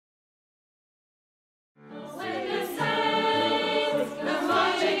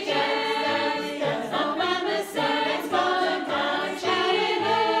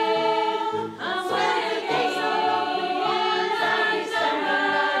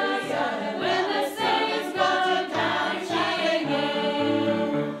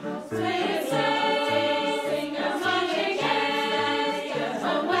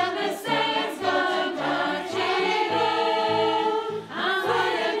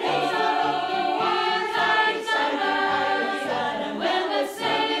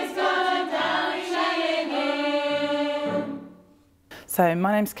So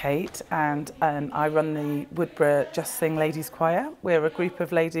my name's Kate and I run the Woodborough Just Sing Ladies Choir. We're a group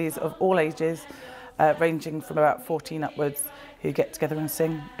of ladies of all ages, ranging from about 14 upwards, who get together and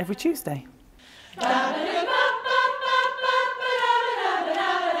sing every Tuesday.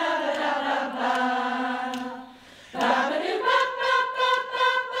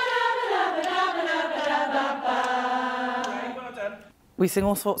 We sing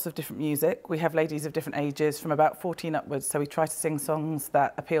all sorts of different music. We have ladies of different ages from about 14 upwards, so we try to sing songs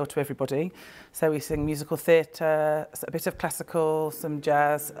that appeal to everybody. So we sing musical theatre, a bit of classical, some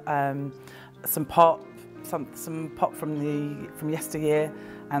jazz, some pop, some pop from yesteryear,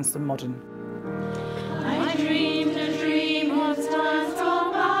 and some modern. I dreamed a dream of times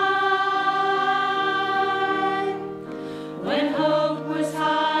gone by, when hope was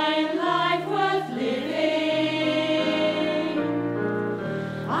high and life worth living.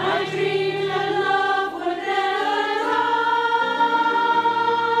 I dreamed that love would never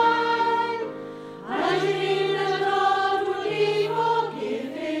die. I dreamed that God would be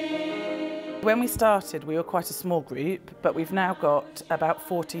forgiving. When we started, we were quite a small group, but we've now got about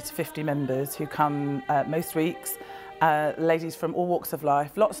 40 to 50 members who come most weeks. Ladies from all walks of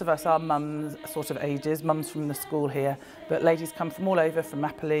life. Lots of us are mums sort of ages, mums from the school here, but ladies come from all over, from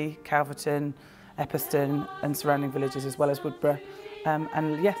Mapley, Calverton, Epperstone and surrounding villages, as well as Woodborough.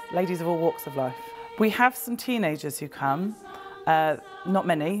 And yes, ladies of all walks of life. We have some teenagers who come, not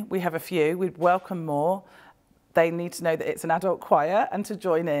many, we have a few, we'd welcome more. They need to know that it's an adult choir and to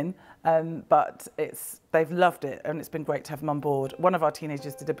join in, but they've loved it and it's been great to have them on board. One of our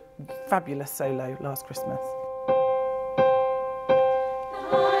teenagers did a fabulous solo last Christmas.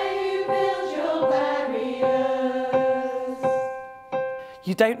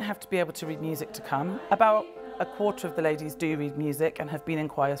 You don't have to be able to read music to come. About a quarter of the ladies do read music and have been in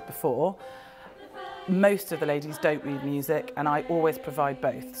choirs before. Most of the ladies don't read music, and I always provide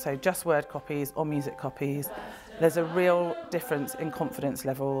both. So just word copies or music copies. There's a real difference in confidence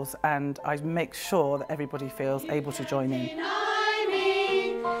levels, and I make sure that everybody feels able to join in.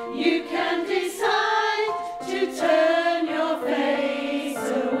 You can decide to turn your face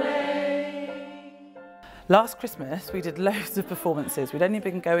away. Last Christmas we did loads of performances. We'd only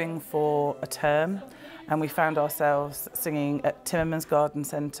been going for a term, and we found ourselves singing at Timmerman's Garden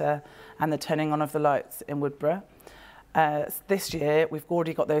Centre and the Turning On of the Lights in Woodborough. This year we've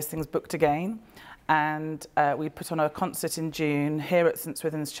already got those things booked again, and we put on a concert in June here at St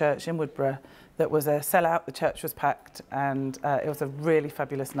Swithun's Church in Woodborough that was a sellout. The church was packed and it was a really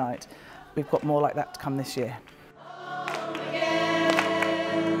fabulous night. We've got more like that to come this year.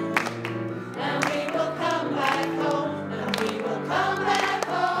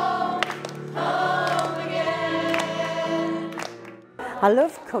 I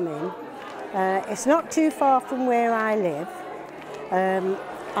love coming. It's not too far from where I live.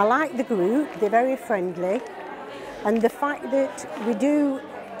 I like the group, they're very friendly, and the fact that we do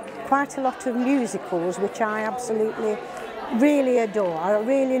quite a lot of musicals, which I absolutely really adore. I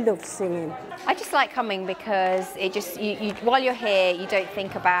really love singing. I just like coming because it just, while you're here, you don't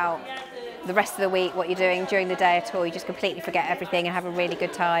think about the rest of the week, what you're doing during the day at all. You just completely forget everything and have a really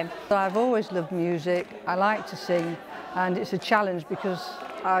good time. I've always loved music. I like to sing, and it's a challenge because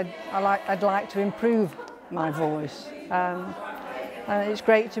I'd like to improve my voice. It's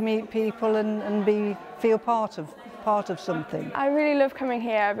great to meet people and feel part of something. I really love coming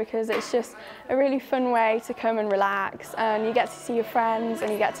here because it's just a really fun way to come and relax, and you get to see your friends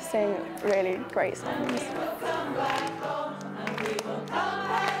and you get to sing really great songs.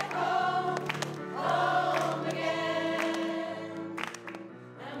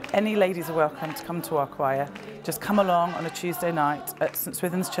 Any ladies are welcome to come to our choir. Just come along on a Tuesday night at St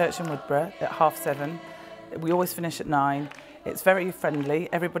Swithun's Church in Woodborough at 7:30. We always finish at 9. It's very friendly.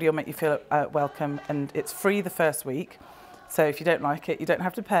 Everybody will make you feel welcome, and it's free the first week. So if you don't like it, you don't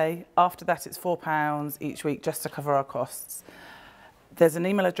have to pay. After that, it's £4 each week just to cover our costs. There's an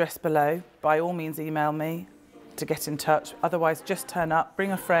email address below. By all means, email me to get in touch. Otherwise, just turn up,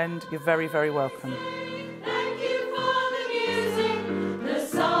 bring a friend. You're very, very welcome.